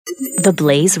The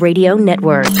Blaze Radio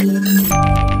Network.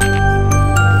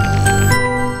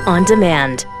 On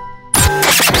demand.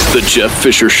 The Jeff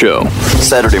Fisher Show.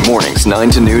 Saturday mornings, 9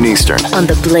 to noon Eastern. On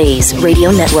the Blaze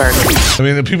Radio Network. I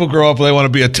mean, the people grow up, they want to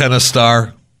be a tennis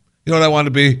star. You know what I want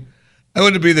to be? I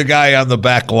want to be the guy on the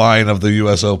back line of the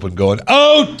U.S. Open going,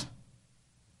 out!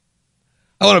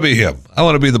 I want to be him. I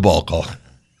want to be the ball call.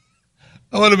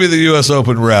 I want to be the U.S.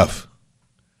 Open ref.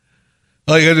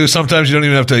 All you got to do, sometimes you don't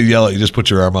even have to yell it. You just put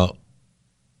your arm out.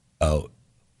 Out.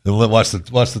 And watch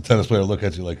the tennis player look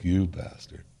at you like, you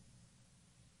bastard.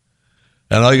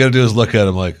 And all you got to do is look at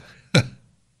him like,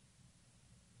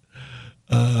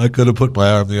 I could have put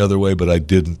my arm the other way, but I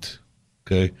didn't.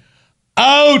 Okay?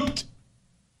 Out!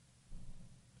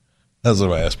 Those are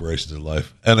my aspirations in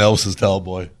life. And Elvis's towel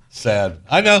boy. Sad.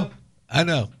 I know.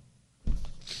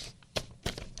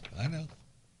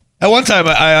 At one time,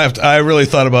 I really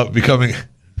thought about becoming...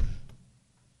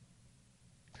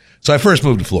 So I first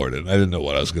moved to Florida, and I didn't know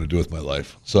what I was going to do with my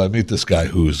life. So I meet this guy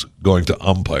who's going to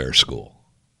umpire school.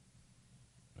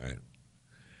 Right.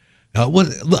 Now,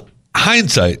 look,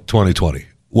 hindsight 2020,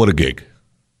 what a gig.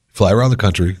 Fly around the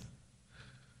country,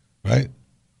 right?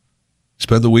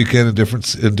 Spend the weekend in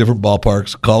different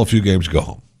ballparks, call a few games, go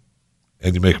home.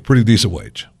 And you make a pretty decent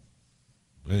wage.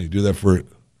 And you do that for...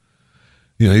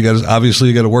 you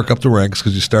got to work up the ranks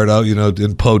because you start out,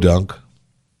 in Podunk,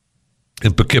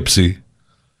 in Poughkeepsie,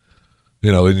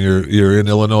 and you're in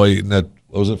Illinois eating at,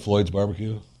 what was it, Floyd's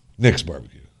Barbecue? Nick's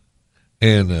Barbecue.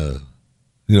 And,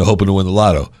 hoping to win the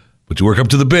lotto. But you work up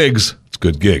to the bigs, it's a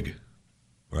good gig,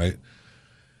 right?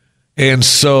 And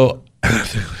so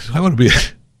I want to be,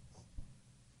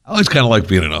 I always kind of like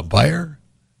being an umpire,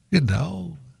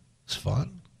 it's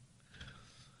fun.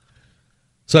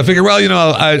 So I figured,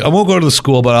 I won't go to the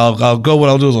school, but I'll go. What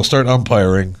I'll do is I'll start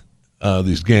umpiring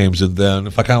these games, and then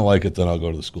if I kind of like it, then I'll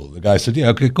go to the school. The guy said, yeah,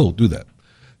 okay, cool, do that.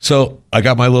 So I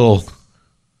got my little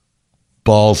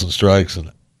balls and strikes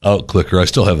and out clicker. I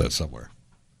still have that somewhere.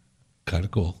 Kind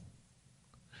of cool.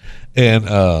 And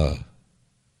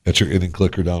got your inning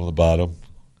clicker down on the bottom,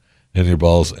 and your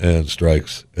balls and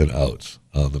strikes and outs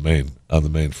on the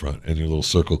main front, and your little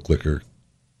circle clicker.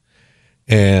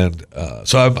 And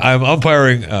so I'm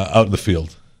umpiring out in the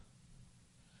field.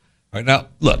 All right, now,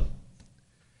 look.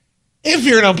 If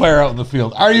you're an umpire out in the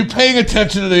field, are you paying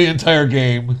attention to the entire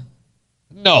game?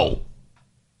 No.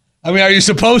 I mean, are you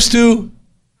supposed to?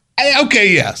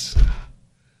 Okay, yes.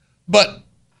 But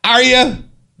are you?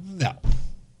 No.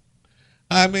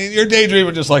 I mean, you're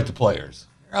daydreaming just like the players.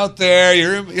 You're out there.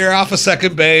 You're off of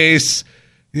second base.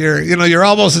 You're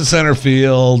almost in center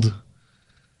field.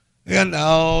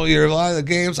 The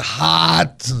game's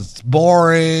hot and it's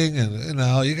boring, and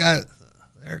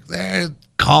they're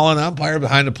calling, umpire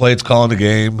behind the plate's calling the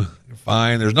game. You're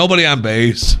fine. There's nobody on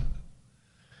base.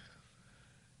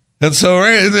 And so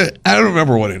I don't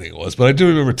remember what inning it was, but I do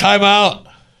remember timeout.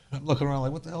 I'm looking around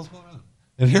like, what the hell's going on?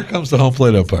 And here comes the home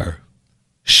plate umpire.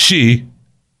 She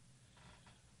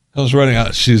comes running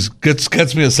out. She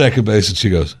gets me at second base, and she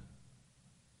goes,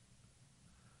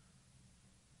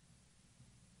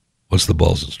 what's the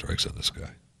balls and strikes on this guy?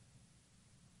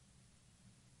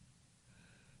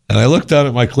 And I looked down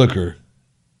at my clicker.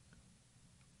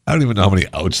 I don't even know how many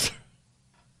outs there.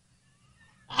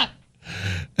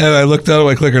 And I looked down at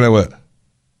my clicker and I went,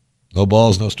 no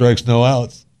balls, no strikes, no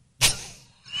outs.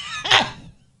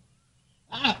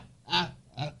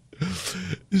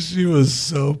 She was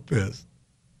so pissed.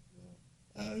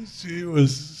 She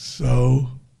was so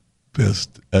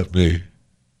pissed at me.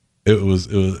 It was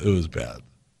bad.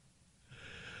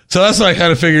 So that's what I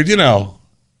kind of figured,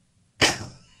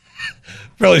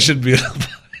 probably shouldn't be.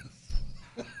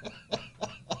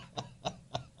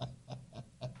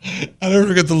 I never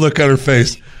forget the look on her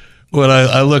face when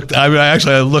I looked.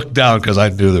 I looked down because I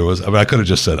knew there was. I could have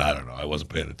just said, I don't know. I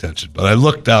wasn't paying attention. But I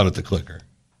looked down at the clicker.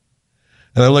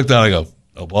 And I looked down and I go,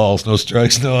 no balls, no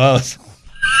strikes, no outs.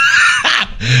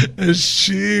 And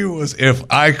she was,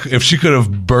 if she could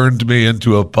have burned me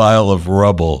into a pile of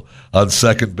rubble on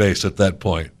second base at that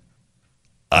point,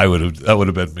 that would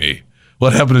have been me.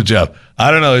 What happened to Jeff?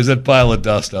 I don't know. He's that pile of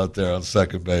dust out there on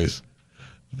second base.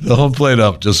 The home plate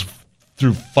ump just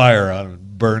threw fire on him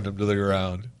and burned him to the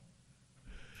ground.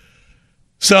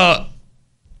 So,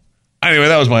 anyway,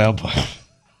 that was my umpire.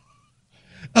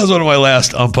 That was one of my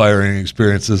last umpiring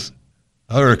experiences.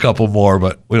 I heard a couple more,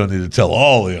 but we don't need to tell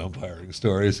all the umpiring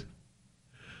stories.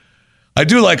 I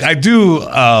do like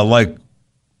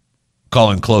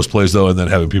calling close plays though, and then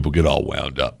having people get all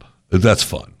wound up. That's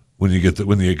fun when you get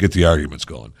the arguments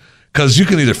going, because you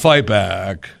can either fight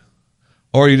back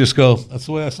or you just go, "That's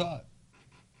the way I saw it.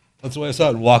 That's the way I saw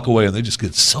it," and walk away, and they just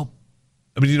get so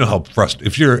I mean, you know how frustrating.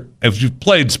 If you've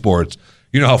played sports,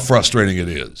 you know how frustrating it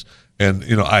is. And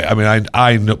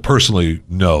I personally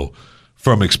know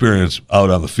from experience out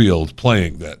on the field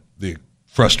playing that the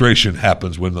frustration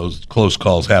happens when those close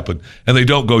calls happen and they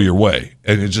don't go your way,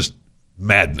 and it's just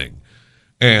maddening.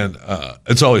 And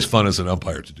it's always fun as an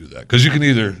umpire to do that because you can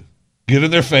either get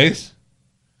in their face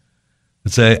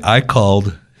and say, I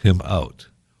called him out.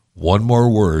 One more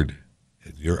word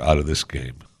and you're out of this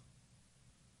game.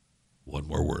 One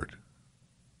more word.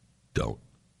 Don't.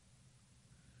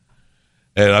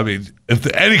 And I mean, if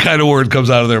any kind of word comes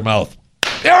out of their mouth,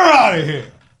 you're out of here.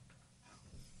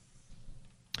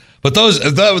 But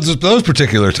those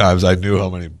particular times, I knew how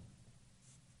many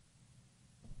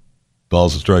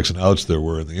balls and strikes and outs there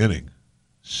were in the inning.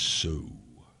 So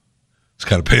it's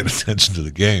kind of paying attention to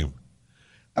the game.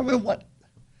 I mean, what?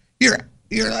 You're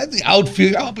at the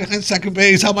outfield, out behind second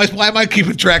base. Why am I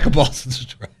keeping track of balls and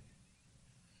strikes?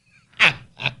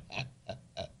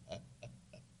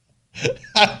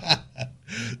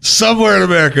 Somewhere in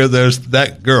America, there's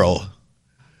that girl.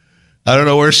 I don't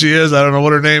know where she is. I don't know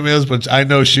what her name is, but I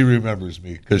know she remembers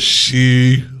me because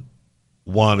she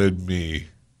wanted me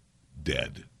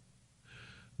dead.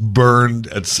 Burned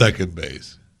at second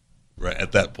base right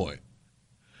at that point.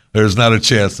 There's not a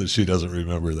chance that she doesn't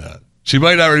remember that. She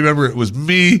might not remember it was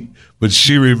me, but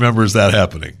she remembers that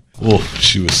happening. Oh,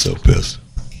 she was so pissed.